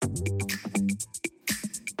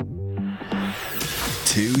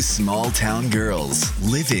Two small-town girls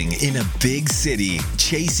living in a big city,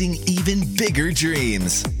 chasing even bigger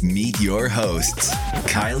dreams. Meet your hosts,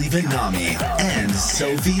 Kylie Benami and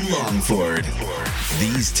Sophie Longford.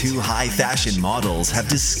 These two high-fashion models have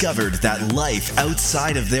discovered that life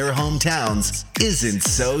outside of their hometowns isn't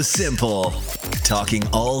so simple. Talking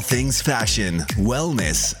all things fashion,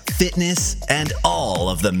 wellness, fitness, and all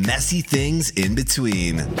of the messy things in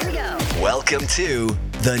between. Here we go. Welcome to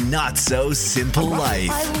The Not So Simple Life.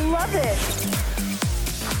 I love it.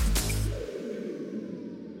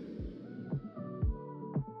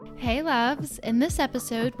 Hey loves, in this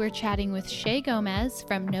episode we're chatting with Shea Gomez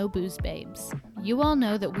from No Booze Babes. You all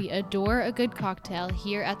know that we adore a good cocktail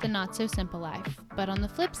here at the Not So Simple Life, but on the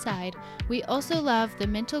flip side, we also love the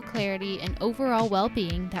mental clarity and overall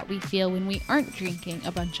well-being that we feel when we aren't drinking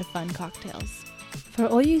a bunch of fun cocktails. For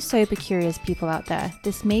all you sober curious people out there,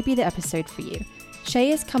 this may be the episode for you.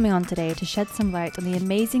 Shea is coming on today to shed some light on the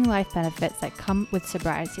amazing life benefits that come with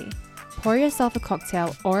sobriety. Pour yourself a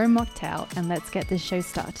cocktail or a mocktail and let's get this show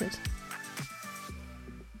started.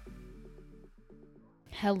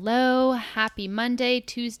 Hello, happy Monday,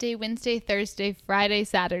 Tuesday, Wednesday, Thursday, Friday,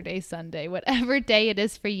 Saturday, Sunday, whatever day it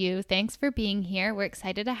is for you. Thanks for being here. We're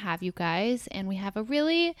excited to have you guys. And we have a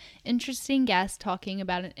really interesting guest talking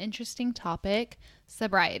about an interesting topic,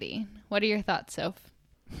 sobriety. What are your thoughts, Soph?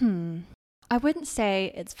 I wouldn't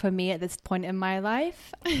say it's for me at this point in my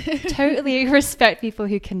life. Totally respect people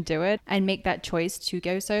who can do it and make that choice to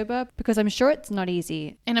go sober because I'm sure it's not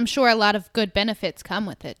easy. And I'm sure a lot of good benefits come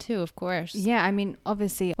with it too, of course. Yeah, I mean,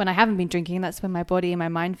 obviously, when I haven't been drinking, that's when my body and my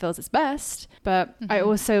mind feels its best. But I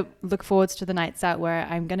also look forward to the nights out where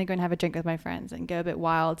I'm going to go and have a drink with my friends and go a bit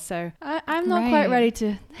wild. So I'm not quite ready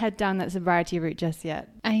to head down that sobriety route just yet.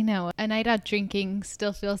 I know. A night out drinking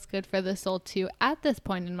still feels good for the soul too at this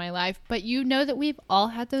point in my life. But you know that we've all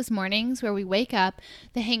had those mornings where we wake up,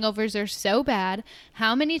 the hangovers are so bad.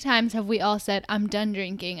 How many times have we all said, I'm done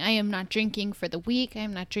drinking. I am not drinking for the week. I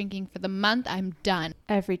am not drinking for the month. I'm done.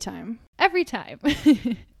 Every time. Every time.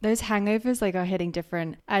 Those hangovers are hitting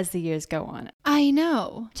different as the years go on. I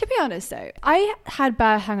know. To be honest though, I had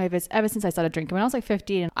bad hangovers ever since I started drinking. When I was like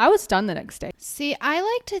 15, I was done the next day. See, I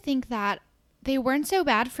like to think that they weren't so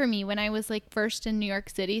bad for me when I was like first in New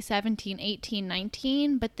York City, 17, 18,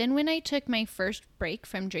 19. But then when I took my first break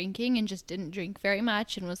from drinking and just didn't drink very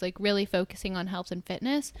much and was like really focusing on health and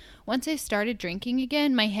fitness, once I started drinking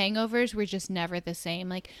again, my hangovers were just never the same.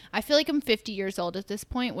 Like I feel like I'm 50 years old at this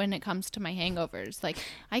point when it comes to my hangovers. Like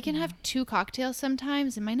I can have 2 cocktails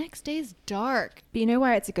sometimes and my next day is dark. But you know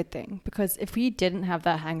why it's a good thing? Because if we didn't have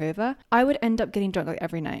that hangover, I would end up getting drunk like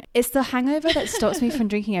every night. It's the hangover that stops me from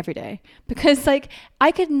drinking every day. Because like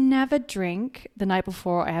I could never drink the night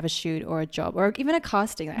before I have a shoot or a job or even a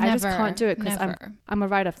casting. Like, I just can't do it because I'm a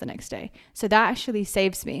write-off the next day. So that actually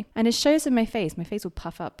saves me. And it shows in my face. My face will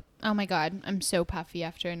puff up. Oh my God, I'm so puffy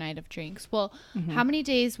after a night of drinks. Well, how many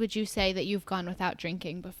days would you say that you've gone without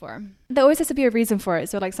drinking before? There always has to be a reason for it.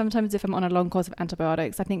 So like sometimes if I'm on a long course of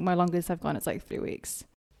antibiotics, I think my longest I've gone is like 3 weeks.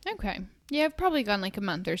 Okay. Yeah, I've probably gone like a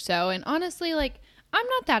month or so. And honestly, like I'm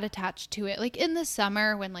not that attached to it. Like in the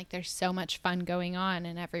summer when like there's so much fun going on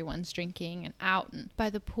and everyone's drinking and out and by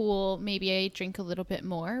the pool, maybe I drink a little bit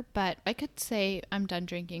more, but I could say I'm done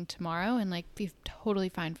drinking tomorrow and like be totally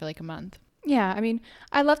fine for like a month. Yeah, I mean,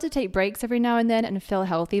 I love to take breaks every now and then and feel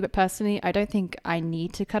healthy, but personally, I don't think I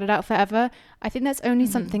need to cut it out forever. I think that's only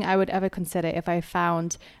something I would ever consider if I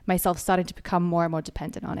found myself starting to become more and more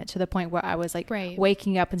dependent on it to the point where I was like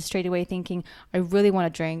waking up and straight away thinking, I really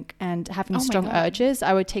want to drink and having strong urges.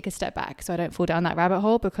 I would take a step back so I don't fall down that rabbit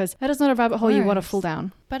hole because that is not a rabbit hole you want to fall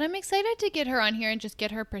down. But I'm excited to get her on here and just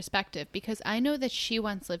get her perspective because I know that she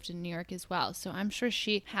once lived in New York as well. So I'm sure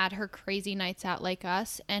she had her crazy nights out like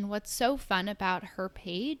us. And what's so fun about her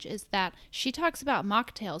page is that she talks about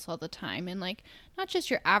mocktails all the time and like not just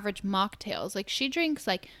your average mocktails. Like she drinks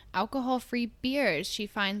like alcohol-free beers. She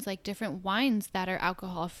finds like different wines that are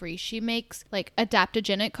alcohol-free. She makes like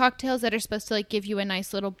adaptogenic cocktails that are supposed to like give you a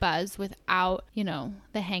nice little buzz without, you know,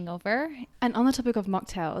 the hangover. And on the topic of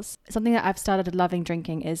mocktails, something that I've started loving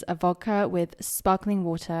drinking is a vodka with sparkling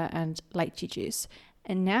water and lychee juice.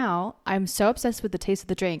 And now I'm so obsessed with the taste of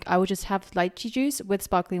the drink. I will just have lychee juice with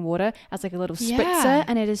sparkling water as like a little spritzer,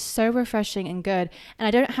 and it is so refreshing and good. And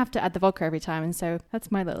I don't have to add the vodka every time. And so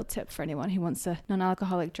that's my little tip for anyone who wants a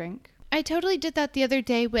non-alcoholic drink. I totally did that the other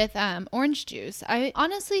day with orange juice. I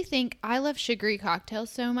honestly think I love sugary cocktails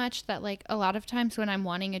so much that like a lot of times when I'm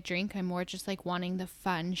wanting a drink, I'm more just like wanting the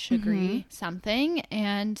fun sugary something.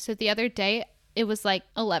 And so the other day it was like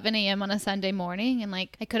 11 a.m. on a Sunday morning, and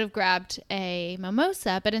like I could have grabbed a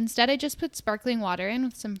mimosa, but instead I just put sparkling water in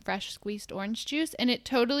with some fresh squeezed orange juice, and it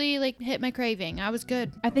totally like hit my craving. I was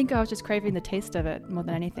good. I think I was just craving the taste of it more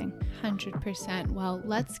than anything. 100%. Well,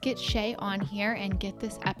 let's get Shea on here and get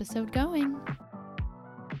this episode going.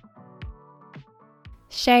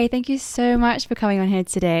 Shea, thank you so much for coming on here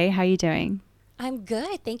today. How are you doing? I'm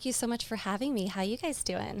good. Thank you so much for having me. How you guys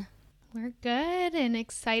doing? We're good and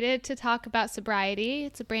excited to talk about sobriety.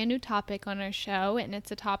 It's a brand new topic on our show, and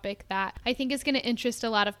it's a topic that I think is going to interest a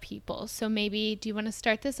lot of people. So maybe, do you want to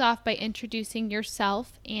start this off by introducing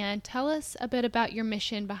yourself and tell us a bit about your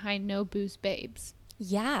mission behind No Booze Babes?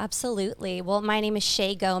 Yeah, absolutely. Well, my name is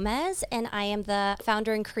Shea Gomez, and I am the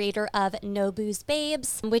founder and creator of No Booze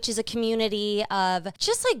Babes, which is a community of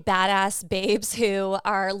just like badass babes who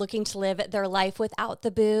are looking to live their life without the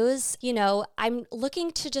booze. You know, I'm looking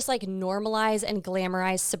to just like normalize and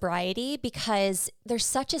glamorize sobriety because there's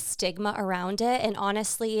such a stigma around it. And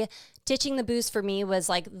honestly, ditching the booze for me was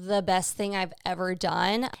like the best thing I've ever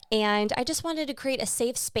done. And I just wanted to create a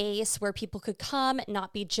safe space where people could come,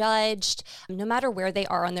 not be judged, no matter where they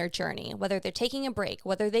are on their journey, whether they're taking a break,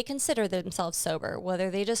 whether they consider themselves sober, whether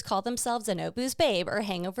they just call themselves a no booze babe or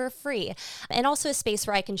hangover free, and also a space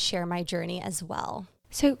where I can share my journey as well.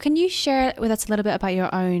 So can you share with us a little bit about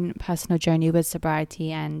your own personal journey with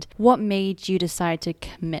sobriety and what made you decide to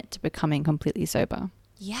commit to becoming completely sober?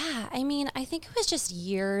 Yeah, I mean, I think it was just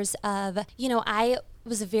years of, I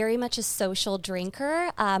was very much a social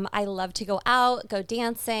drinker. I love to go out, go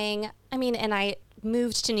dancing. And I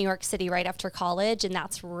moved to New York City right after college, and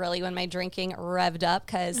that's really when my drinking revved up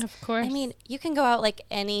because, of course, you can go out like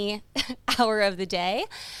any hour of the day.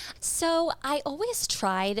 So I always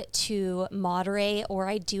tried to moderate, or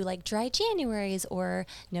I do like dry Januaries or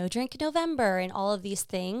no drink November and all of these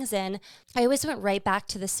things. And I always went right back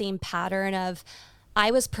to the same pattern of I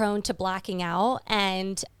was prone to blacking out,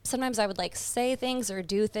 and sometimes I would like say things or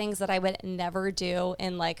do things that I would never do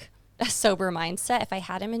in like a sober mindset if I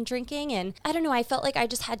hadn't been drinking. And I don't know, I felt like I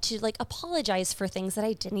just had to like apologize for things that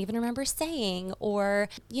I didn't even remember saying, or,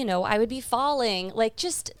 I would be falling, like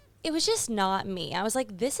it was just not me. I was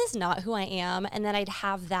like, this is not who I am. And then I'd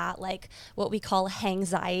have that like what we call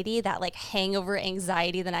hangxiety, that like hangover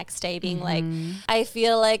anxiety the next day, being like, I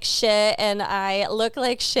feel like shit and I look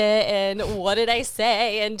like shit and what did I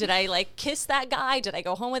say? And did I like kiss that guy? Did I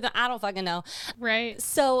go home with him? I don't fucking know. Right.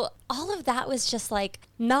 So all of that was just like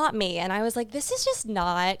not me. And I was like, this is just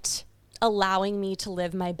not allowing me to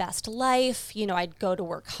live my best life. I'd go to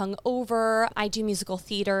work hungover. I do musical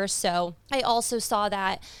theater. So I also saw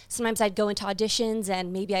that sometimes I'd go into auditions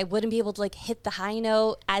and maybe I wouldn't be able to like hit the high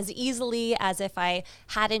note as easily as if I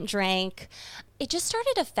hadn't drank. It just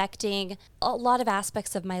started affecting a lot of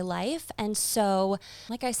aspects of my life. And so,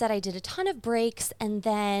 like I said, I did a ton of breaks. And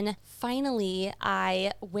then finally,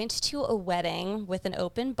 I went to a wedding with an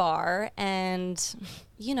open bar. And,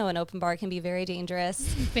 an open bar can be very dangerous.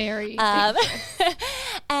 Very.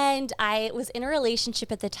 And I was in a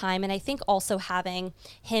relationship at the time. And I think also having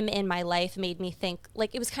him in my life made me think,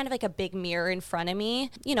 like, it was kind of like a big mirror in front of me.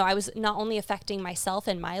 I was not only affecting myself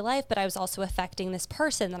and my life, but I was also affecting this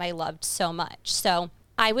person that I loved so much. So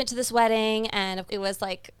I went to this wedding, and it was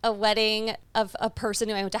like a wedding of a person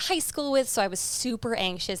who I went to high school with. So I was super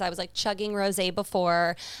anxious. I was like chugging rosé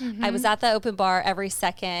before. I was at the open bar every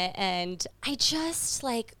second, and I just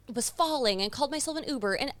like was falling and called myself an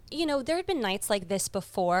Uber. And, there had been nights like this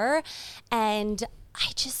before, and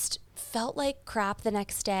I just felt like crap the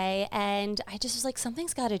next day, and I just was like,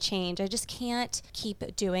 something's got to change. I just can't keep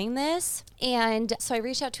doing this. And so I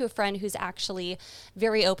reached out to a friend who's actually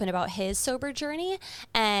very open about his sober journey,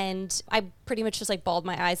 and I pretty much just like bawled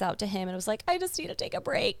my eyes out to him and was like, I just need to take a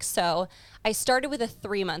break. So I started with a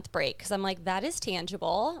 3-month break because I'm like, that is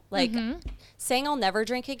tangible. Like saying I'll never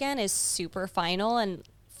drink again is super final and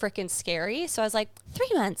freaking scary. So I was like, 3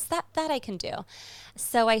 months, that I can do.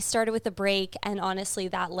 So I started with a break, and honestly,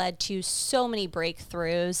 that led to so many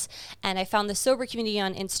breakthroughs. And I found the sober community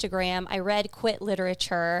on Instagram. I read quit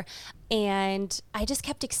literature, and I just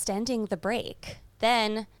kept extending the break.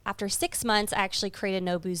 Then after 6 months, I actually created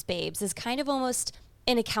No Booze Babes. It's kind of almost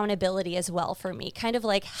an accountability as well for me, kind of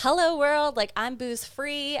like, hello world, like I'm booze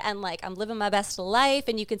free and like I'm living my best life,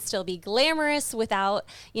 and you can still be glamorous without,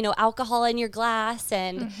 alcohol in your glass.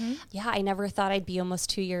 And yeah, I never thought I'd be almost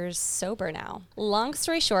 2 years sober now. Long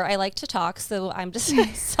story short, I like to talk, so I'm just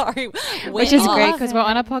sorry. Which is great because we're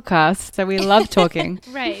on a podcast, so we love talking.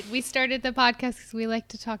 Right. We started the podcast because we like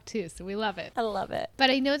to talk too, so we love it. I love it. But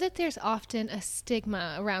I know that there's often a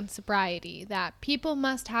stigma around sobriety that people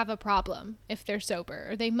must have a problem if they're sober,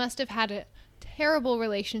 or they must have had a terrible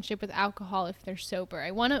relationship with alcohol if they're sober. I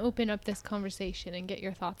want to open up this conversation and get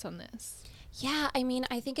your thoughts on this. Yeah, I mean,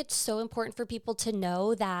 I think it's so important for people to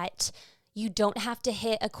know that you don't have to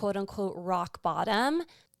hit a quote unquote rock bottom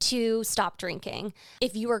to stop drinking.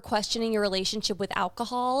 If you are questioning your relationship with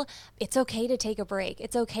alcohol, it's okay to take a break.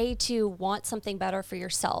 It's okay to want something better for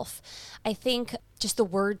yourself. I think just the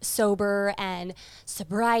word sober and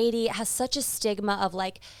sobriety has such a stigma of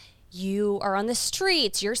like, you are on the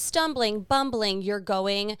streets, you're stumbling, bumbling, you're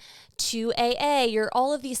going to AA, you're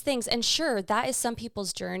all of these things. And sure, that is some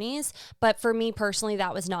people's journeys. But for me personally,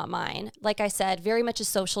 that was not mine. Like I said, very much a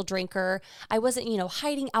social drinker. I wasn't,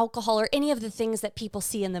 hiding alcohol or any of the things that people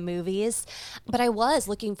see in the movies. But I was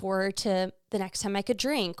looking forward to the next time I could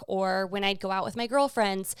drink, or when I'd go out with my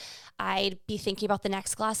girlfriends, I'd be thinking about the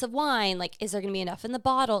next glass of wine. Like, is there going to be enough in the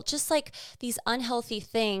bottle? Just like these unhealthy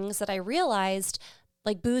things that I realized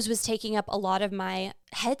like booze was taking up a lot of my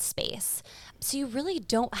headspace. So you really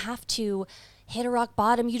don't have to hit a rock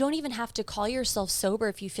bottom. You don't even have to call yourself sober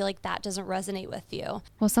if you feel like that doesn't resonate with you.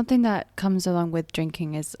 Well, something that comes along with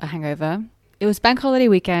drinking is a hangover. It was bank holiday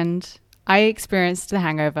weekend. I experienced the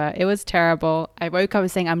hangover. It was terrible. I woke up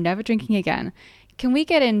saying, I'm never drinking again. Can we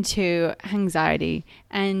get into anxiety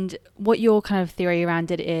and what your kind of theory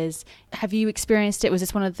around it is? Have you experienced it? Was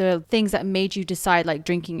this one of the things that made you decide like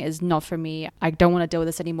drinking is not for me? I don't want to deal with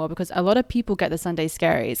this anymore, because a lot of people get the Sunday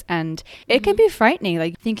scaries and it can be frightening.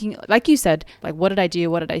 Like thinking, like you said, like, what did I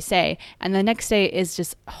do? What did I say? And the next day is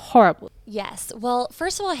just horrible. Yes. Well,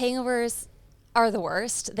 first of all, hangovers are the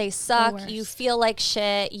worst. They suck. You feel like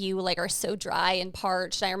shit. You like are so dry and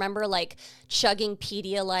parched. I remember like chugging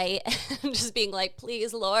Pedialyte and just being like,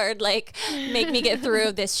 please, Lord, like make me get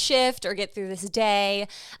through this shift or get through this day.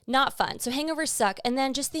 Not fun. So hangovers suck. And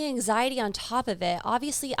then just the anxiety on top of it.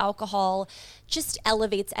 Obviously, alcohol just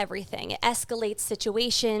elevates everything. It escalates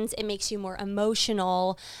situations. It makes you more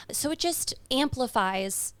emotional. So it just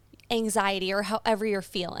amplifies anxiety or however you're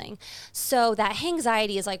feeling. So that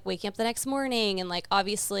anxiety is like waking up the next morning and like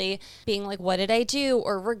obviously being like, what did I do?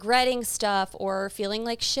 Or regretting stuff or feeling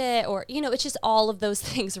like shit, or, it's just all of those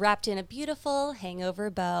things wrapped in a beautiful hangover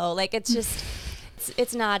bow. Like it's just,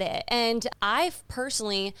 it's not it. And I've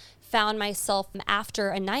personally found myself after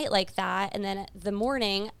a night like that and then the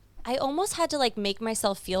morning, I almost had to like make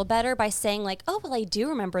myself feel better by saying like, oh, well, I do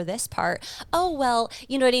remember this part. Oh, well,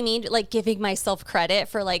 you know what I mean? Like giving myself credit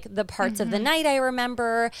for like the parts of the night I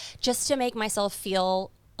remember, just to make myself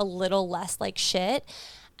feel a little less like shit.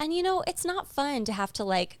 And, it's not fun to have to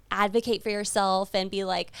like advocate for yourself and be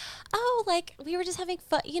like, oh, like we were just having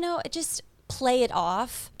fun, just play it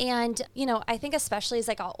off. And, I think especially as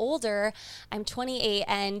I got older, I'm 28,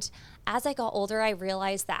 and as I got older, I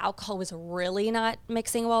realized that alcohol was really not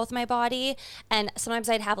mixing well with my body. And sometimes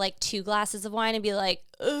I'd have like 2 glasses of wine and be like,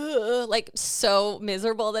 ugh, like so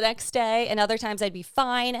miserable the next day. And other times I'd be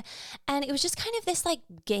fine. And it was just kind of this like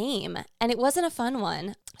game, and it wasn't a fun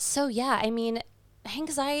one. So yeah, I mean,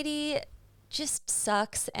 anxiety just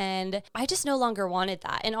sucks, and I just no longer wanted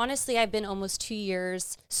that. And honestly, I've been almost 2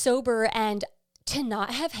 years sober, and to not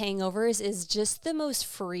have hangovers is just the most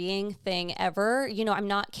freeing thing ever. I'm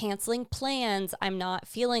not canceling plans. I'm not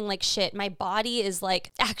feeling like shit. My body is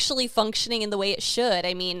like actually functioning in the way it should.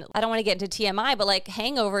 I mean, I don't want to get into TMI, but like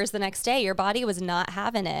hangovers the next day, your body was not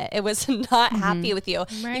having it. It was not happy with you.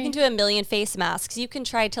 Right. You can do a million face masks. You can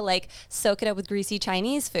try to like soak it up with greasy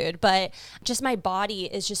Chinese food, but just my body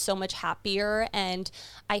is just so much happier. And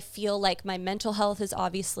I feel like my mental health has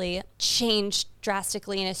obviously changed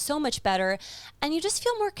drastically and is so much better. And you just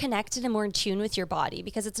feel more connected and more in tune with your body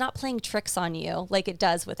because it's not playing tricks on you like it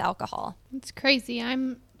does with alcohol. It's crazy.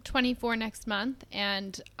 I'm 24 next month,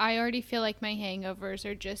 and I already feel like my hangovers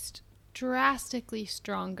are just drastically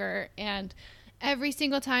stronger. And every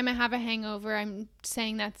single time I have a hangover, I'm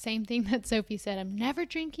saying that same thing that Sophie said. I'm never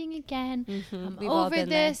drinking again. I'm over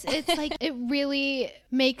this. It's like it really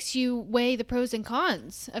makes you weigh the pros and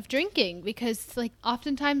cons of drinking, because like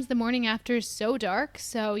oftentimes the morning after is so dark.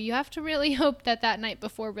 So you have to really hope that that night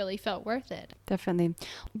before really felt worth it. Definitely.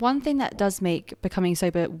 One thing that does make becoming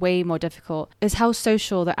sober way more difficult is how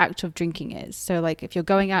social the act of drinking is. So like if you're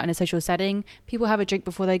going out in a social setting, people have a drink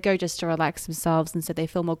before they go just to relax themselves, and so they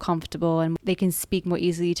feel more comfortable and they can speak more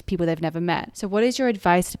easily to people they've never met. So what is your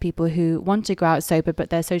advice to people who want to go out sober but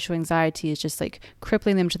their social anxiety is just like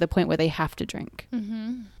crippling them to the point where they have to drink?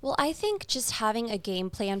 Well, I think just having a game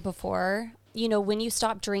plan before, when you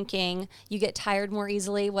stop drinking, you get tired more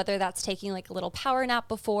easily, whether that's taking like a little power nap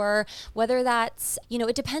before, whether that's,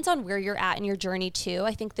 it depends on where you're at in your journey too.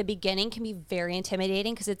 I think the beginning can be very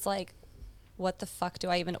intimidating because it's like, what the fuck do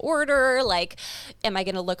I even order? Like, am I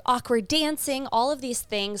going to look awkward dancing? All of these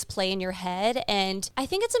things play in your head. And I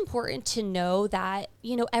think it's important to know that,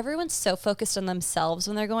 you know, everyone's so focused on themselves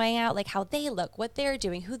when they're going out, like how they look, what they're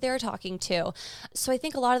doing, who they're talking to. So I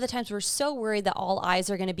think a lot of the times we're so worried that all eyes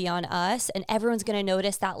are going to be on us and everyone's going to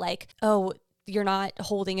notice that, like, oh, you're not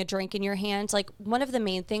holding a drink in your hand. Like, one of the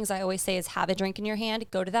main things I always say is have a drink in your hand,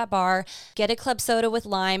 go to that bar, get a club soda with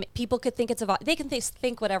lime. People could think it's they can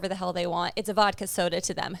think whatever the hell they want. It's a vodka soda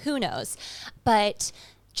to them. Who knows? But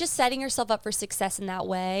just setting yourself up for success in that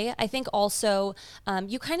way. I think also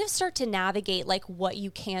you kind of start to navigate like what you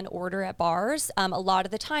can order at bars. A lot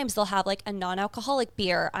of the times they'll have like a non-alcoholic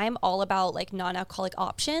beer. I'm all about like non-alcoholic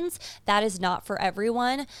options. That is not for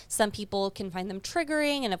everyone. Some people can find them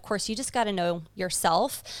triggering, and of course you just got to know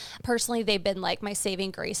yourself. Personally, they've been like my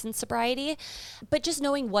saving grace in sobriety, but just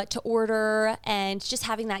knowing what to order and just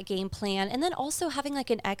having that game plan, and then also having like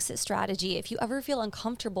an exit strategy. If you ever feel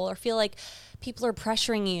uncomfortable or feel like people are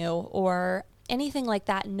pressuring you or anything like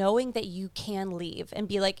that, knowing that you can leave and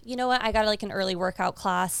be like, you know what, I got like an early workout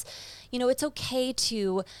class. You know, it's okay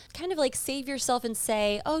to kind of like save yourself and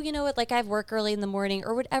say, oh, you know what, like I have work early in the morning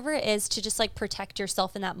or whatever it is, to just like protect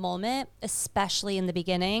yourself in that moment, especially in the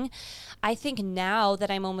beginning. I think now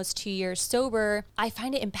that I'm almost 2 years sober, I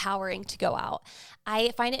find it empowering to go out.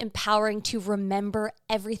 I find it empowering to remember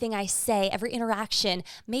everything I say, every interaction,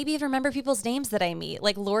 maybe even remember people's names that I meet.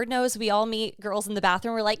 Like, Lord knows we all meet girls in the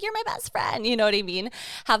bathroom. We're like, you're my best friend. You know what I mean?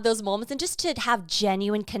 Have those moments, and just to have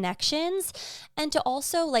genuine connections. And to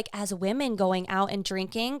also, like, as women, going out and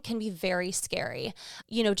drinking can be very scary.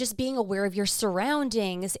 You know, just being aware of your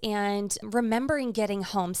surroundings and remembering getting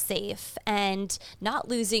home safe and not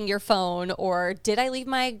losing your phone, or did I leave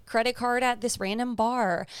my credit card at this random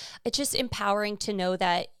bar? It's just empowering to know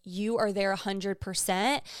that you are there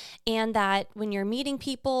 100%, and that when you're meeting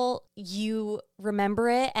people, you remember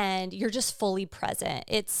it and you're just fully present.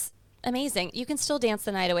 It's amazing. You can still dance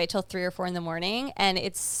the night away till 3 or 4 in the morning, and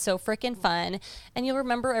it's so freaking fun, and you'll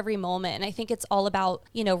remember every moment. And I think it's all about,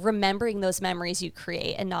 you know, remembering those memories you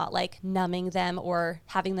create and not like numbing them or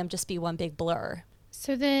having them just be one big blur.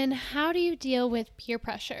 So then how do you deal with peer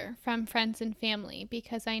pressure from friends and family?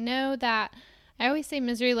 Because I know that I always say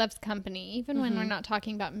misery loves company, even when we're not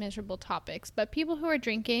talking about miserable topics. But people who are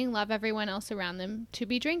drinking love everyone else around them to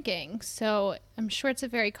be drinking. So I'm sure it's a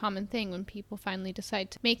very common thing when people finally decide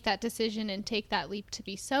to make that decision and take that leap to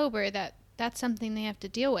be sober, that's something they have to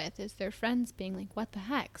deal with, is their friends being like, what the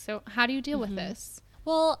heck? So how do you deal with this?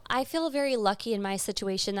 Well, I feel very lucky in my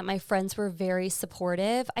situation that my friends were very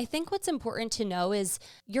supportive. I think what's important to know is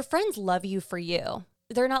your friends love you for you.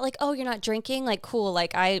 They're not like, oh, you're not drinking? Like, cool.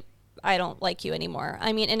 Like, I don't like you anymore.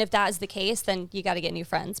 I mean, and if that is the case, then you got to get new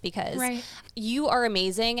friends, because you are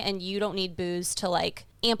amazing and you don't need booze to like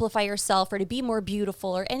amplify yourself or to be more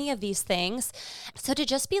beautiful or any of these things. So to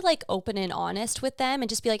just be like open and honest with them and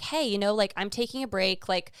just be like, hey, you know, like I'm taking a break,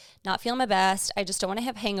 like not feeling my best. I just don't want to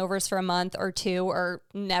have hangovers for a month or 2 or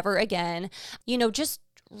never again. You know, just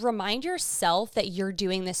remind yourself that you're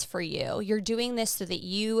doing this for you. You're doing this so that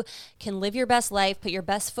you can live your best life, put your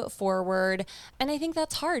best foot forward. And I think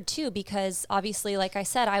that's hard too, because obviously, like I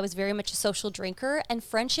said, I was very much a social drinker, and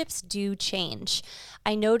friendships do change.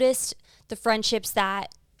 I noticed the friendships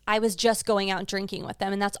that I was just going out and drinking with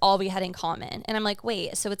them, and that's all we had in common. And I'm like,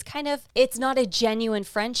 wait, so it's not a genuine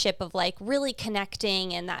friendship of like really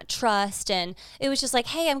connecting and that trust. And it was just like,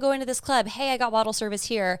 hey, I'm going to this club. Hey, I got bottle service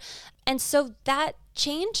here. And so that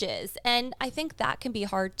changes. And I think that can be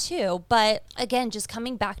hard too. But again, just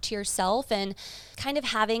coming back to yourself and kind of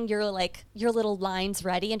having your little lines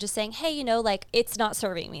ready and just saying, hey, you know, like it's not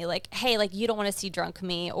serving me. Like, hey, like you don't want to see drunk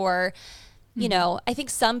me, or you know, I think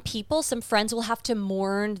some friends will have to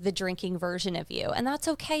mourn the drinking version of you, and that's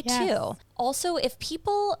okay too. Also, if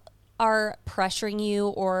people are pressuring you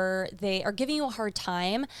or they are giving you a hard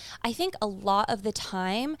time, I think a lot of the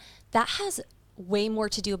time that has way more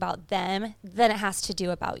to do about them than it has to do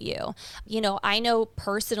about you. You know, I know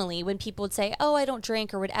personally when people would say, oh, I don't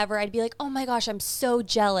drink or whatever, I'd be like, oh my gosh, I'm so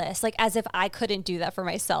jealous. Like as if I couldn't do that for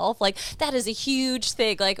myself. Like that is a huge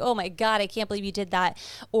thing. Like, oh my God, I can't believe you did that.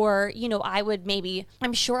 Or, you know,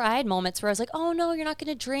 I'm sure I had moments where I was like, oh no, you're not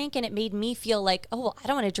going to drink. And it made me feel like, oh, well, I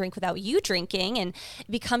don't want to drink without you drinking. And it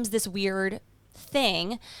becomes this weird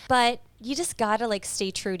thing. But you just got to like stay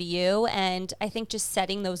true to you. And I think just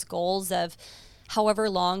setting those goals of however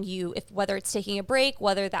long whether it's taking a break,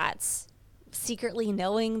 whether that's secretly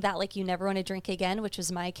knowing that like you never want to drink again, which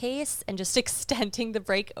was my case, and just extending the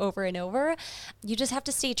break over and over, you just have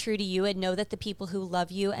to stay true to you and know that the people who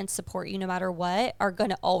love you and support you no matter what are going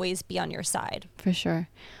to always be on your side. For sure.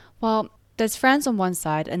 Well, there's friends on one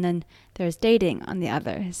side and then there's dating on the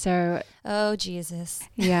other. So, oh, Jesus.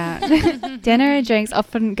 Yeah. Dinner and drinks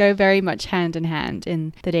often go very much hand in hand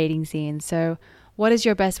in the dating scene. So what is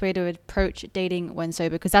your best way to approach dating when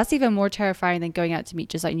sober? Because that's even more terrifying than going out to meet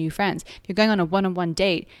just like new friends. If you're going on a one-on-one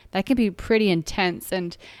date, that can be pretty intense.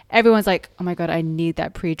 And everyone's like, oh my God, I need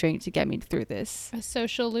that pre-drink to get me through this. A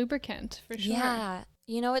social lubricant for sure. Yeah.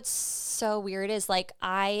 You know, it's so weird is like,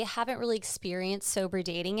 I haven't really experienced sober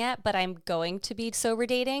dating yet, but I'm going to be sober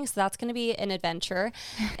dating. So that's going to be an adventure.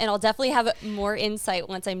 And I'll definitely have more insight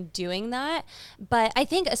once I'm doing that. But I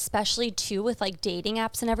think especially too with like dating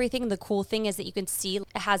apps and everything, the cool thing is that you can see it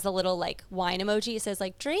has a little like wine emoji. It says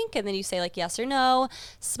like drink. And then you say like yes or no,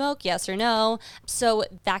 smoke, yes or no. So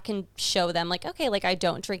that can show them like, okay, like I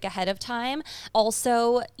don't drink ahead of time.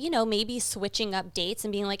 Also, you know, maybe switching up dates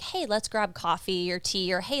and being like, hey, let's grab coffee or tea,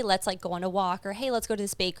 or hey, let's like go on a walk, or hey, let's go to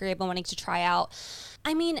this bakery I've been wanting to try out.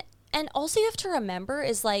 I mean, and also you have to remember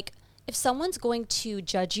is like, if someone's going to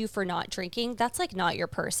judge you for not drinking, that's like not your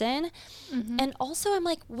person. And also I'm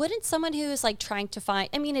like, wouldn't someone who is like trying to find,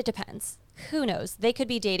 I mean, it depends. Who knows? They could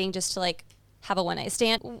be dating just to like have a one-night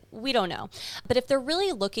stand. We don't know. But if they're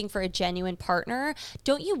really looking for a genuine partner,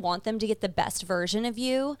 don't you want them to get the best version of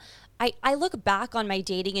you? I look back on my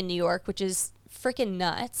dating in New York, which is freaking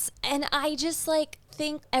nuts. And I just like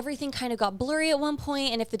think everything kind of got blurry at one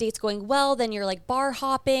point. And if the date's going well, then you're like bar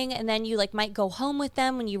hopping, and then you like might go home with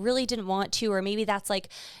them when you really didn't want to, or maybe that's like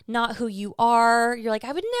not who you are. You're like,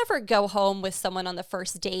 I would never go home with someone on the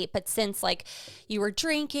first date. But since like you were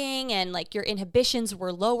drinking and like your inhibitions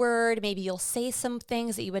were lowered, maybe you'll say some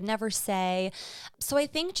things that you would never say. So I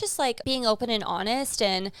think just like being open and honest,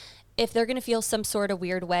 and if they're going to feel some sort of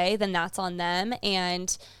weird way, then that's on them,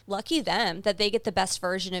 and lucky them that they get the best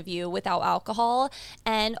version of you without alcohol.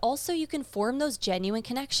 And also you can form those genuine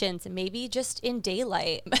connections, and maybe just in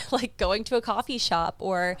daylight, like going to a coffee shop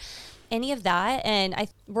or any of that. And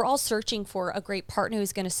we're all searching for a great partner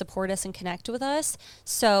who's going to support us and connect with us.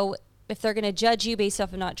 So if they're going to judge you based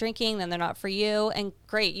off of not drinking, then they're not for you. And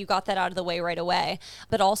great, you got that out of the way right away.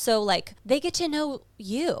 But also like they get to know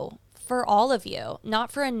you. For all of you,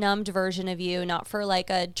 not for a numbed version of you, not for like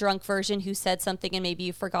a drunk version who said something and maybe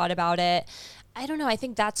you forgot about it. I don't know. I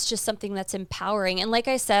think that's just something that's empowering. And like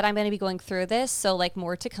I said, I'm going to be going through this. So like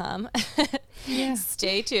more to come. Yeah.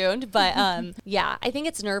 Stay tuned. But yeah, I think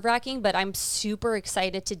it's nerve wracking, but I'm super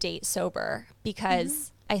excited to date sober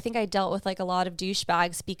because I think I dealt with like a lot of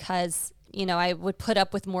douchebags because you know, I would put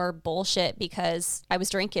up with more bullshit because I was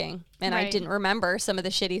drinking and I didn't remember some of the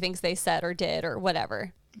shitty things they said or did or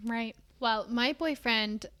whatever. Right. Well, my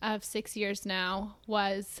boyfriend of 6 years now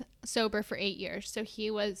was sober for 8 years. So he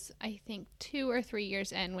was, I think, 2 or 3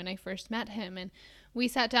 years in when I first met him. And we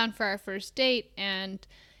sat down for our first date and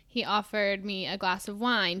he offered me a glass of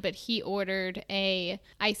wine, but he ordered a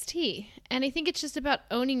iced tea. And I think it's just about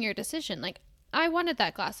owning your decision. Like, I wanted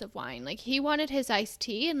that glass of wine. Like, he wanted his iced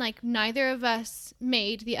tea, and like neither of us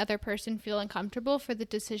made the other person feel uncomfortable for the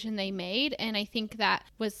decision they made. And I think that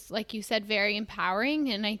was, like you said, very empowering.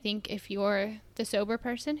 And I think if you're the sober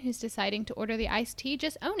person who's deciding to order the iced tea,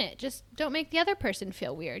 just own it. Just don't make the other person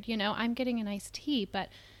feel weird. You know, I'm getting an iced tea, but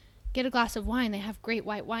get a glass of wine. They have great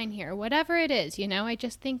white wine here, whatever it is. You know, I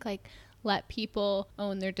just think like let people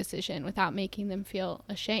own their decision without making them feel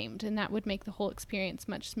ashamed. And that would make the whole experience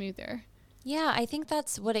much smoother. Yeah, I think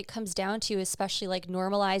that's what it comes down to, especially like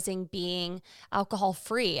normalizing being alcohol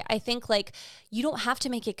free. I think like you don't have to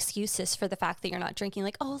make excuses for the fact that you're not drinking,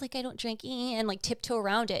 like, oh, like I don't drink and like tiptoe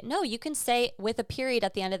around it. No, you can say with a period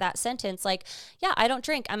at the end of that sentence, like, yeah, I don't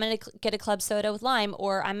drink. I'm going to get a club soda with lime,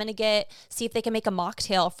 or I'm going to see if they can make a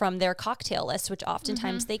mocktail from their cocktail list, which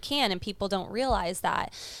oftentimes they can, and people don't realize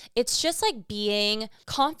that. It's just like being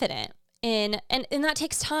confident. And that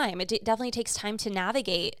takes time. It definitely takes time to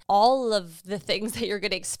navigate all of the things that you're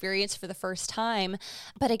going to experience for the first time.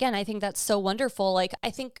 But again, I think that's so wonderful. Like,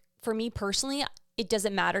 I think for me personally, it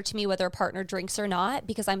doesn't matter to me whether a partner drinks or not,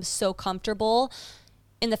 because I'm so comfortable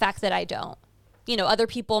in the fact that I don't. You know, other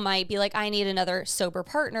people might be like, I need another sober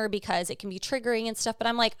partner because it can be triggering and stuff. But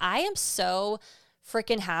I'm like, I am so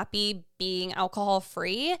freaking happy being alcohol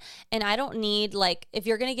free. And I don't need, like, if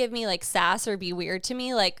you're going to give me like sass or be weird to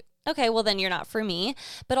me, like, okay, well then you're not for me.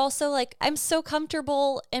 But also like I'm so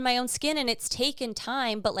comfortable in my own skin, and it's taken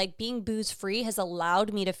time, but like being booze free has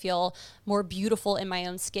allowed me to feel more beautiful in my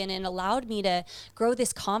own skin and allowed me to grow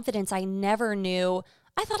this confidence I never knew.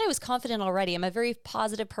 I thought I was confident already. I'm a very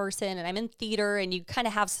positive person and I'm in theater, and you kind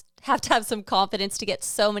of have to have some confidence to get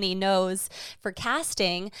so many no's for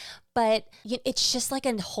casting, but it's just like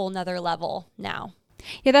a whole nother level now.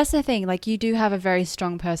 Yeah, that's the thing. Like, you do have a very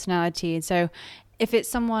strong personality, and so if it's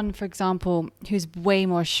someone, for example, who's way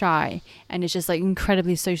more shy and is just like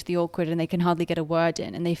incredibly socially awkward and they can hardly get a word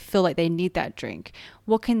in and they feel like they need that drink,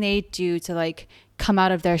 what can they do to like come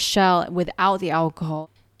out of their shell without the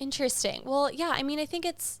alcohol? Interesting. Well, yeah, I mean, I think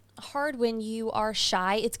it's hard when you are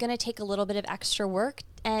shy. It's going to take a little bit of extra work.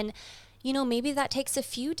 And, you know, maybe that takes a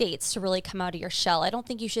few dates to really come out of your shell. I don't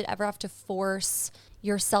think you should ever have to force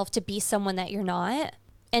yourself to be someone that you're not.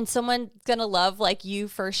 And someone's going to love like you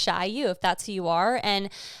for shy you, if that's who you are. And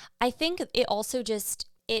I think it also just,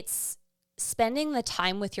 it's spending the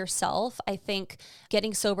time with yourself. I think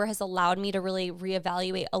getting sober has allowed me to really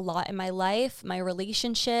reevaluate a lot in my life, my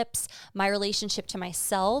relationships, my relationship to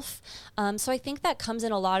myself. So I think that comes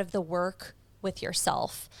in a lot of the work with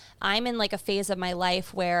yourself. I'm in like a phase of my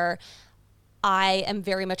life where I am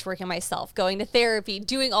very much working on myself, going to therapy,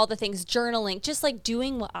 doing all the things, journaling, just like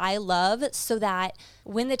doing what I love so that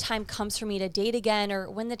when the time comes for me to date again or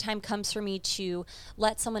when the time comes for me to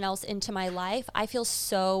let someone else into my life, I feel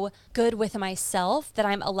so good with myself that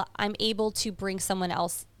I'm able to bring someone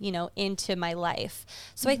else, you know, into my life.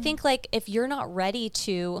 So I think like if you're not ready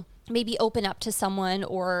to maybe open up to someone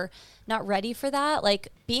or not ready for that, like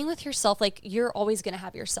being with yourself, like you're always going to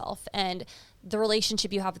have yourself and the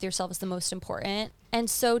relationship you have with yourself is the most important. And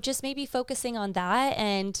so just maybe focusing on that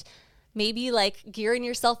and maybe like gearing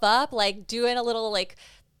yourself up, like doing a little like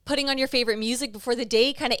putting on your favorite music before the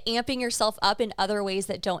date, kind of amping yourself up in other ways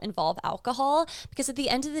that don't involve alcohol. Because at the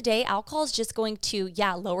end of the day, alcohol is just going to,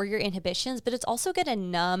 lower your inhibitions, but it's also going to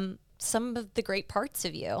numb some of the great parts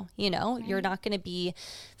of you. You know, You're not going to be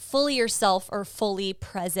fully yourself or fully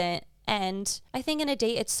present. And I think in a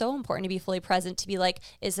date, it's so important to be fully present, to be like,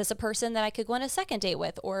 is this a person that I could go on a second date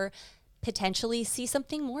with or potentially see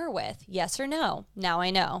something more with? Yes or no? Now I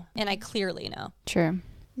know. And I clearly know. True.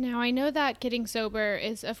 Now, I know that getting sober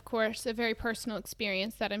is, of course, a very personal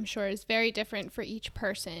experience that I'm sure is very different for each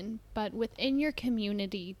person. But within your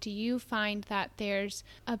community, do you find that there's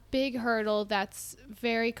a big hurdle that's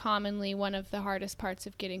very commonly one of the hardest parts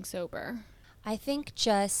of getting sober? I think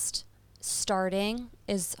just starting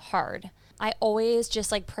is hard. I always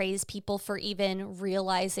just like praise people for even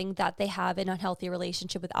realizing that they have an unhealthy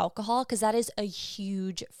relationship with alcohol, because that is a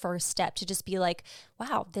huge first step to just be like,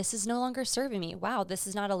 wow, this is no longer serving me. Wow, this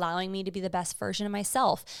is not allowing me to be the best version of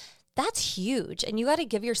myself. That's huge. And you got to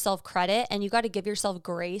give yourself credit and you got to give yourself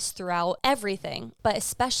grace throughout everything. But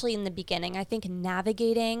especially in the beginning, I think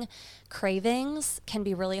navigating cravings can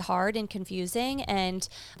be really hard and confusing. And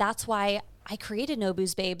that's why I created No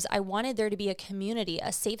Booze Babes. I wanted there to be a community,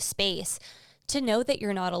 a safe space to know that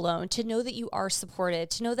you're not alone, to know that you are supported,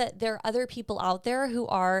 to know that there are other people out there who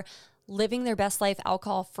are living their best life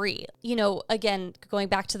alcohol free. You know, again, going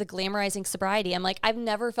back to the glamorizing sobriety, I'm like, I've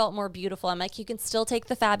never felt more beautiful. I'm like, you can still take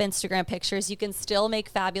the fab Instagram pictures. You can still make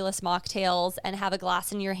fabulous mocktails and have a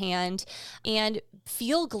glass in your hand and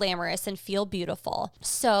feel glamorous and feel beautiful.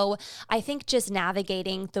 So I think just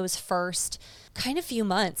navigating those first kind of few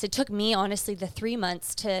months, it took me honestly the 3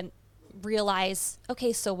 months to realize,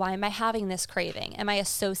 okay, so why am I having this craving? Am I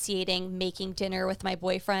associating making dinner with my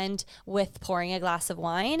boyfriend with pouring a glass of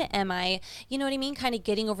wine? Am I, you know what I mean? Kind of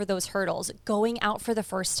getting over those hurdles, going out for the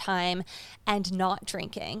first time and not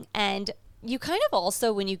drinking. And you kind of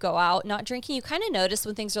also, when you go out not drinking, you kind of notice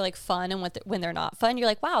when things are like fun and when they're not fun. You're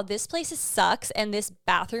like, wow, this place sucks and this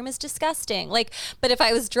bathroom is disgusting. Like, but if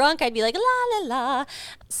I was drunk, I'd be like, la, la, la.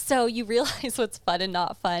 So you realize what's fun and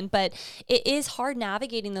not fun. But it is hard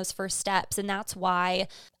navigating those first steps. And that's why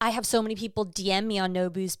I have so many people DM me on No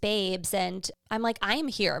Booze Babes. And I'm like, I am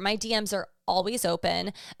here. My DMs are always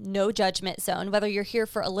open, no judgment zone. Whether you're here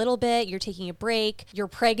for a little bit, you're taking a break, you're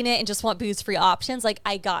pregnant and just want booze-free options, like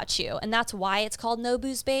I got you. And that's why it's called No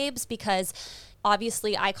Booze Babes, because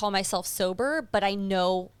obviously I call myself sober, but I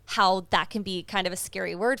know how that can be kind of a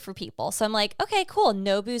scary word for people. So I'm like, okay, cool,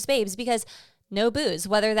 No Booze Babes, because no booze,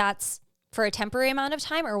 whether that's for a temporary amount of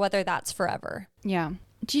time or whether that's forever. Yeah.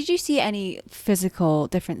 Did you see any physical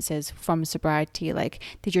differences from sobriety? Like,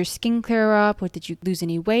 did your skin clear up, or did you lose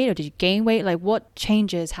any weight, or did you gain weight? Like, what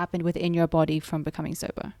changes happened within your body from becoming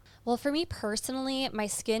sober? Well, for me personally, my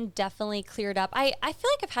skin definitely cleared up. I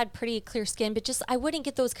feel like I've had pretty clear skin, but just I wouldn't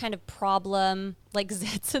get those kind of problem like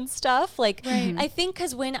zits and stuff. Like, right. I think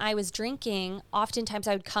because when I was drinking, oftentimes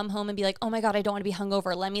I would come home and be like, oh my God, I don't want to be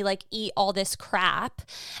hungover. Let me like eat all this crap.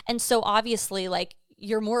 And so obviously like,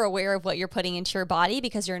 you're more aware of what you're putting into your body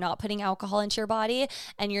because you're not putting alcohol into your body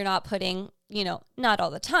and you're not putting, not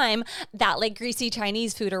all the time, that like greasy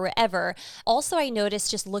Chinese food or whatever. Also, I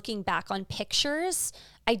noticed just looking back on pictures,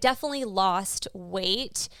 I definitely lost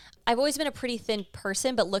weight. I've always been a pretty thin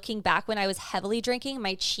person, but looking back when I was heavily drinking,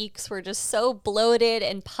 my cheeks were just so bloated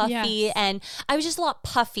and puffy, and I was just a lot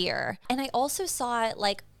puffier. And I also saw it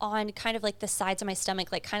like on kind of like the sides of my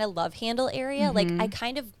stomach, like kind of love handle area. Like I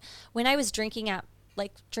kind of, when I was drinking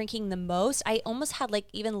the most, I almost had like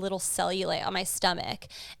even little cellulite on my stomach.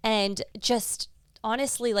 And just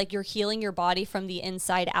honestly, like you're healing your body from the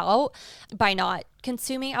inside out by not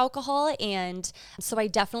consuming alcohol. And so I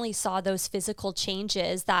definitely saw those physical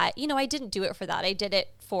changes that, I didn't do it for that. I did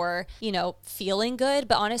it for, feeling good.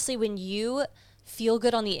 But honestly, when you feel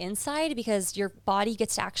good on the inside because your body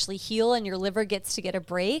gets to actually heal and your liver gets to get a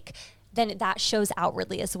break, then that shows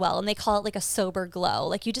outwardly as well. And they call it like a sober glow.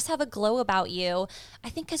 Like you just have a glow about you, I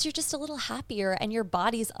think, because you're just a little happier and your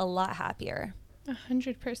body's a lot happier.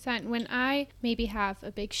 100%. When I maybe have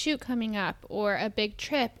a big shoot coming up or a big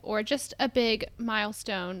trip or just a big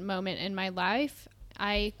milestone moment in my life,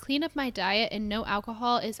 I clean up my diet, and no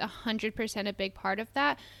alcohol is 100% a big part of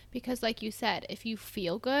that, because like you said, if you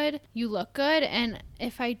feel good, you look good. And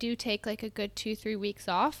if I do take like a good 2-3 weeks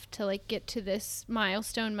off to like get to this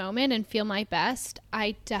milestone moment and feel my best,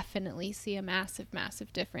 I definitely see a massive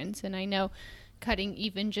difference. And I know cutting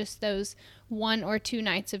even just those 1 or 2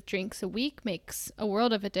 nights of drinks a week makes a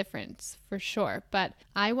world of a difference for sure. But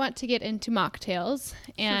I want to get into mocktails,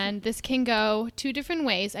 and this can go 2 different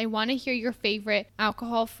ways. I want to hear your favorite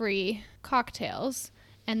alcohol-free cocktails,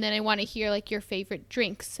 and then I want to hear like your favorite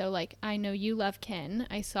drinks. So like, I know you love Kin.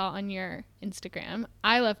 I saw on your Instagram.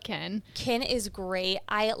 I love Kin. Kin is great.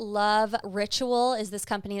 I love Ritual is this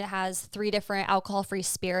company that has 3 different alcohol-free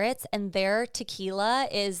spirits, and their tequila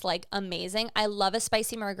is like amazing. I love a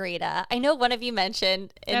spicy margarita. I know one of you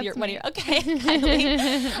mentioned in okay.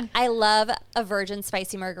 Kylie. I love a virgin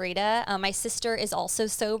spicy margarita. My sister is also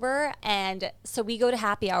sober, and so we go to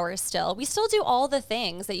happy hours still. We still do all the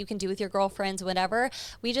things that you can do with your girlfriends, whatever.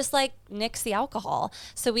 We just like nix the alcohol.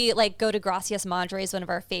 So we like go to Gracias Madres, one of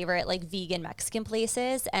our favorite like vegan Mexican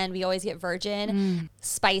places, and we always get virgin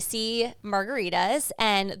spicy margaritas.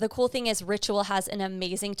 And the cool thing is Ritual has an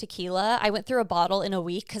amazing tequila. I went through a bottle in a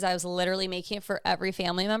week because I was literally making it for every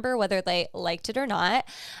family member, whether they liked it or not.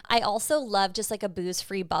 I also love just like a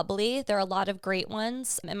booze-free bubbly. There are a lot of great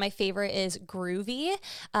ones, and my favorite is Groovy.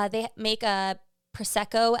 They make a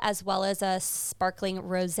Prosecco as well as a sparkling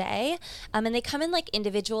rosé, and they come in like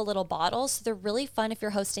individual little bottles, so they're really fun if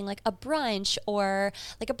you're hosting like a brunch or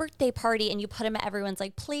like a birthday party and you put them at everyone's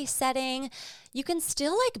like place setting. You can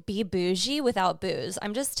still like be bougie without booze.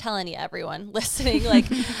 I'm just telling you, everyone listening, like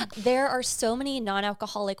there are so many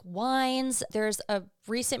non-alcoholic wines. There's a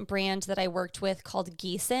recent brand that I worked with called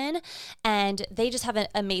Gießen, and they just have an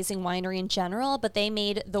amazing winery in general, but they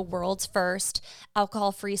made the world's first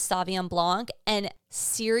alcohol-free Sauvignon Blanc, and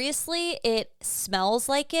seriously, it smells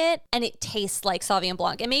like it and it tastes like Sauvignon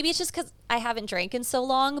Blanc. And maybe it's just because I haven't drank in so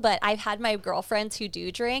long, but I've had my girlfriends who do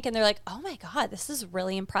drink and they're like, oh my God, this is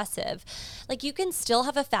really impressive. Like you can still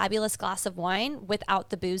have a fabulous glass of wine without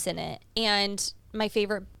the booze in it. And my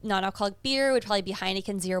favorite non-alcoholic beer would probably be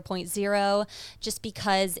Heineken 0.0, just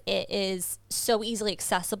because it is so easily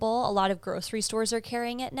accessible. A lot of grocery stores are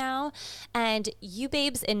carrying it now. And you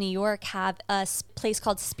babes in New York have a place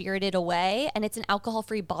called Spirited Away, and it's an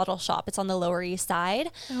alcohol-free bottle shop. It's on the Lower East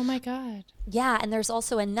Side. Oh my God. Yeah, and there's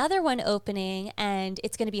also another one opening, and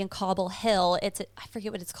it's going to be in Cobble Hill. I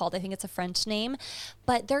forget what it's called. I think it's a French name.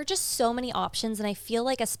 But there are just so many options, and I feel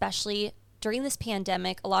like especially during this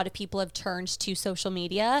pandemic, a lot of people have turned to social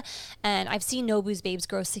media, and I've seen No Booze Babes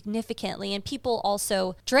grow significantly, and people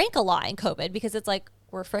also drank a lot in COVID because it's like,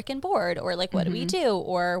 we're freaking bored, or like, what do we do?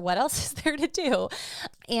 Or what else is there to do?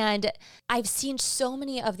 And I've seen so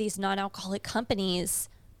many of these non-alcoholic companies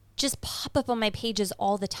just pop up on my pages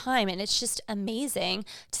all the time, and it's just amazing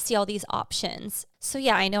to see all these options. So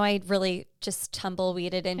yeah, I know I really just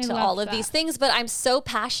tumbleweeded into all of these things, but I'm so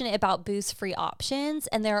passionate about booze-free options,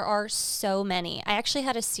 and there are so many. I actually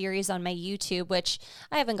had a series on my YouTube, which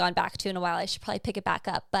I haven't gone back to in a while. I should probably pick it back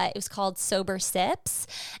up, but it was called Sober Sips,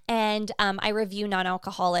 and I review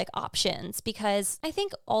non-alcoholic options, because I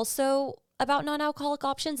think also about non-alcoholic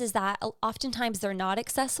options is that oftentimes they're not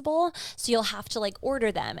accessible, so you'll have to like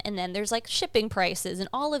order them, and then there's like shipping prices and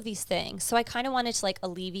all of these things. So I kind of wanted to like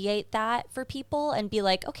alleviate that for people and be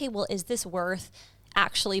like, okay, well, is this worth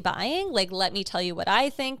actually buying? Like, let me tell you what I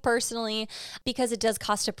think personally, because it does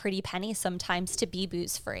cost a pretty penny sometimes to be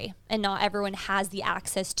booze free, and not everyone has the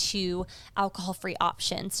access to alcohol free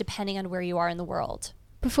options depending on where you are in the world.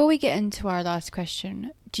 Before we get into our last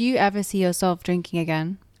question, do you ever see yourself drinking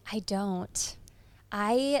again? I don't.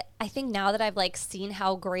 I think now that I've like seen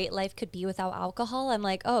how great life could be without alcohol, I'm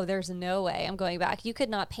like, oh, there's no way I'm going back. You could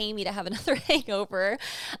not pay me to have another hangover.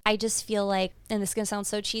 I just feel like, and this is gonna sound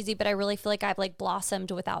so cheesy, but I really feel like I've like blossomed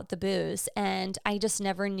without the booze. And I just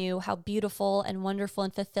never knew how beautiful and wonderful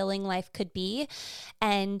and fulfilling life could be.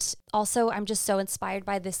 And also I'm just so inspired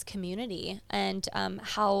by this community and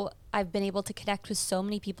how I've been able to connect with so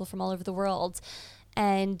many people from all over the world.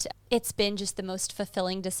 And it's been just the most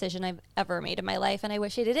fulfilling decision I've ever made in my life. And I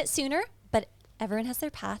wish I did it sooner, but everyone has their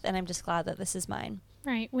path. And I'm just glad that this is mine.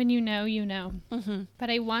 Right. When you know, you know. Mm-hmm. But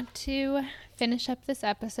I want to finish up this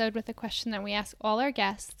episode with a question that we ask all our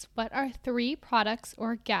guests. What are 3 products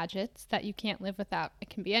or gadgets that you can't live without? It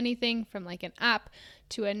can be anything from like an app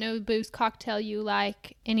to a no booze cocktail you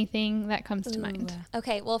like, anything that comes to mind.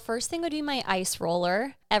 Okay, well, first thing would be my ice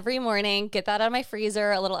roller. Every morning, get that out of my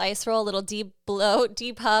freezer, a little ice roll, a little deep blow,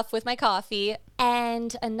 deep puff with my coffee.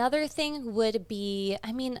 And another thing would be,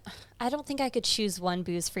 I mean, I don't think I could choose one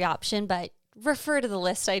booze-free option, but refer to the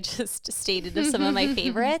list I just stated of some of my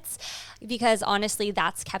favorites, because honestly,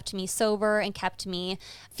 that's kept me sober and kept me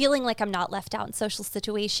feeling like I'm not left out in social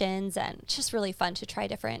situations, and it's just really fun to try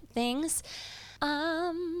different things.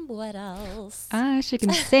 What else? She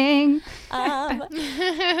can sing.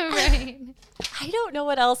 Right. I don't know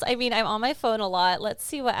what else. I mean, I'm on my phone a lot. Let's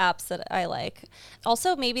see what apps that I like.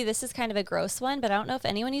 Also, maybe this is kind of a gross one, but I don't know if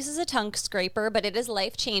anyone uses a tongue scraper, but it is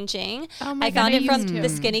life-changing. Oh my I God, found it from to. The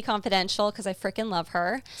Skinny Confidential because I freaking love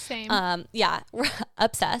her. Same. Yeah,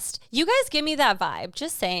 obsessed. You guys give me that vibe.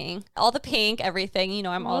 Just saying. All the pink, everything. You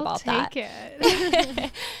know, I'm all about that. Take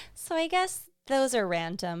it. So I guess those are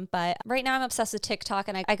random, but right now I'm obsessed with TikTok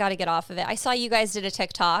and I got to get off of it. I saw you guys did a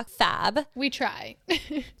TikTok. Fab. We try.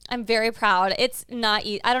 I'm very proud. It's not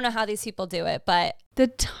easy. I don't know how these people do it, but The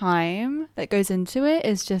time that goes into it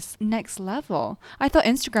is just next level. I thought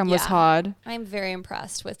Instagram was Yeah. hard. I'm very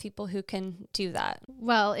impressed with people who can do that.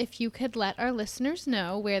 Well, if you could let our listeners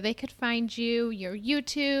know where they could find you, your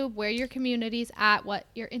YouTube, where your community's at, what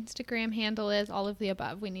your Instagram handle is, all of the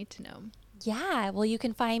above, we need to know. Yeah, well, you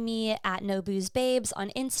can find me at No Booze Babes on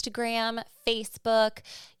Instagram, Facebook,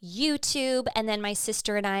 YouTube, and then my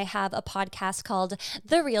sister and I have a podcast called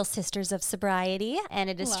The Real Sisters of Sobriety, and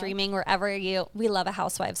it is Love. streaming wherever we love a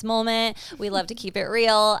housewives moment. We love to keep it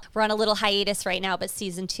real. We're on a little hiatus right now, but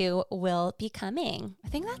season 2 will be coming. I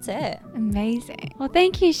think that's it. Amazing. Well,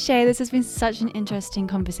 thank you, Shea. This has been such an interesting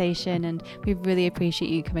conversation, and we really appreciate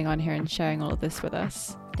you coming on here and sharing all of this with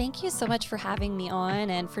us. Thank you so much for having me on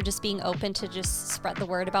and for just being open to just spread the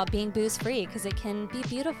word about being booze free, because it can be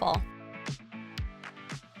beautiful.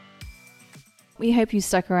 We hope you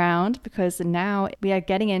stuck around because now we are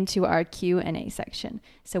getting into our Q&A section.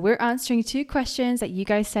 So we're answering 2 questions that you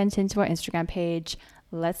guys sent into our Instagram page.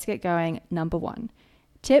 Let's get going. Number 1,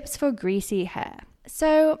 tips for greasy hair.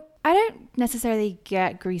 So I don't necessarily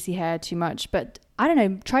get greasy hair too much, but I don't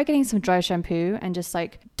know, try getting some dry shampoo and just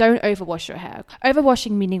like don't overwash your hair.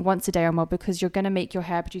 Overwashing meaning once a day or more, because you're going to make your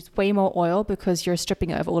hair produce way more oil because you're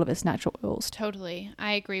stripping it of all of its natural oils. Totally.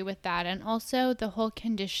 I agree with that. And also the whole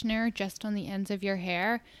conditioner just on the ends of your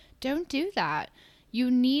hair, don't do that.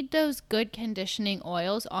 You need those good conditioning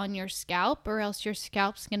oils on your scalp, or else your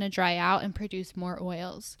scalp's going to dry out and produce more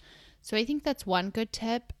oils. So I think that's one good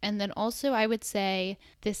tip. And then also I would say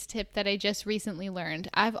this tip that I just recently learned.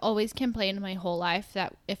 I've always complained my whole life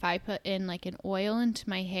that if I put in like an oil into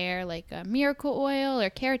my hair, like a miracle oil or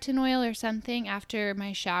keratin oil or something after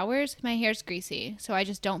my showers, my hair's greasy. So I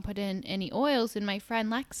just don't put in any oils. And my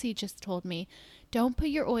friend Lexi just told me, don't put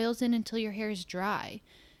your oils in until your hair is dry.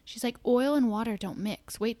 She's like, oil and water don't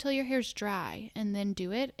mix. Wait till your hair's dry and then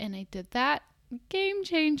do it. And I did that. Game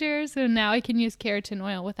changer. So now I can use keratin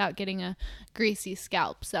oil without getting a greasy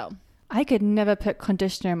scalp. So I could never put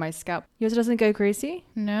conditioner in my scalp. Yours doesn't go greasy?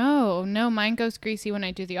 no, mine goes greasy when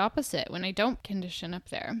I do the opposite, when I don't condition up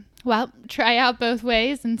there. Well, try out both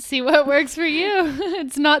ways and see what works for you.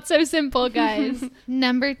 It's not so simple, guys.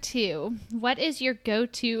 Number 2, what is your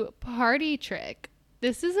go-to party trick?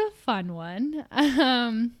 This is a fun one.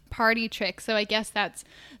 Party trick. So I guess that's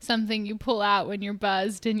something you pull out when you're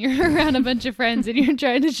buzzed and you're around a bunch of friends and you're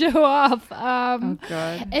trying to show off. Oh,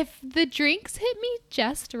 God. If the drinks hit me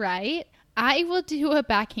just right, I will do a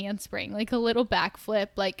back handspring, like a little backflip.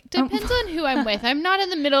 Like, depends on who I'm with. I'm not in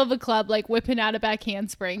the middle of a club, like whipping out a back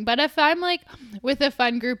handspring. But if I'm like with a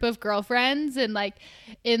fun group of girlfriends and like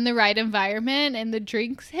in the right environment and the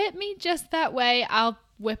drinks hit me just that way, I'll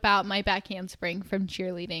whip out my back handspring from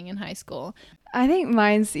cheerleading in high school. I think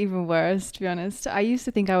mine's even worse, to be honest. I used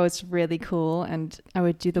to think I was really cool and I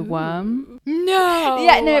would do the worm. No.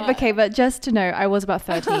 Yeah, no, okay, but just to know, I was about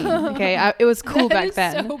 13. Okay, it was cool back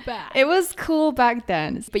then. So bad. It was cool back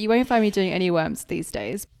then, but you won't find me doing any worms these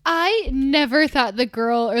days. I never thought the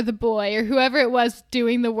girl or the boy or whoever it was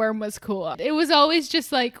doing the worm was cool. It was always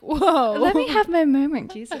just like, whoa. Let me have my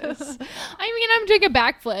moment, Jesus. I mean, I'm doing a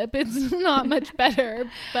backflip. It's not much better,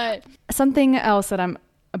 but... Something else that I'm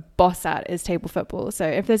a boss at is table football. So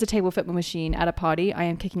if there's a table football machine at a party, I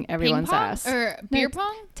am kicking everyone's Ping pong? ass. Or beer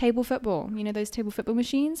pong? Table football. You know those table football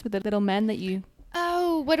machines with the little men that you...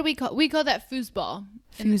 Oh, what do we call? We call that foosball.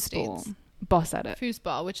 Foosball. Boss at it.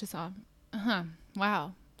 Foosball, which is on.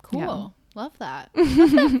 Wow. Cool. Yeah. Love that.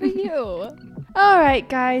 Love that for you. All right,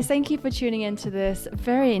 guys. Thank you for tuning into this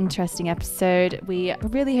very interesting episode. We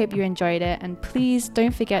really hope you enjoyed it. And please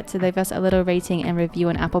don't forget to leave us a little rating and review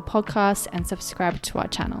on Apple Podcasts and subscribe to our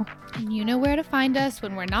channel. And you know where to find us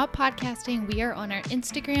when we're not podcasting. We are on our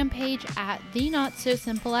Instagram page at the Not So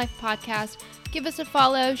Simple Life Podcast. Give us a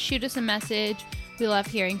follow, shoot us a message. We love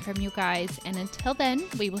hearing from you guys. And until then,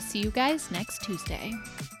 we will see you guys next Tuesday.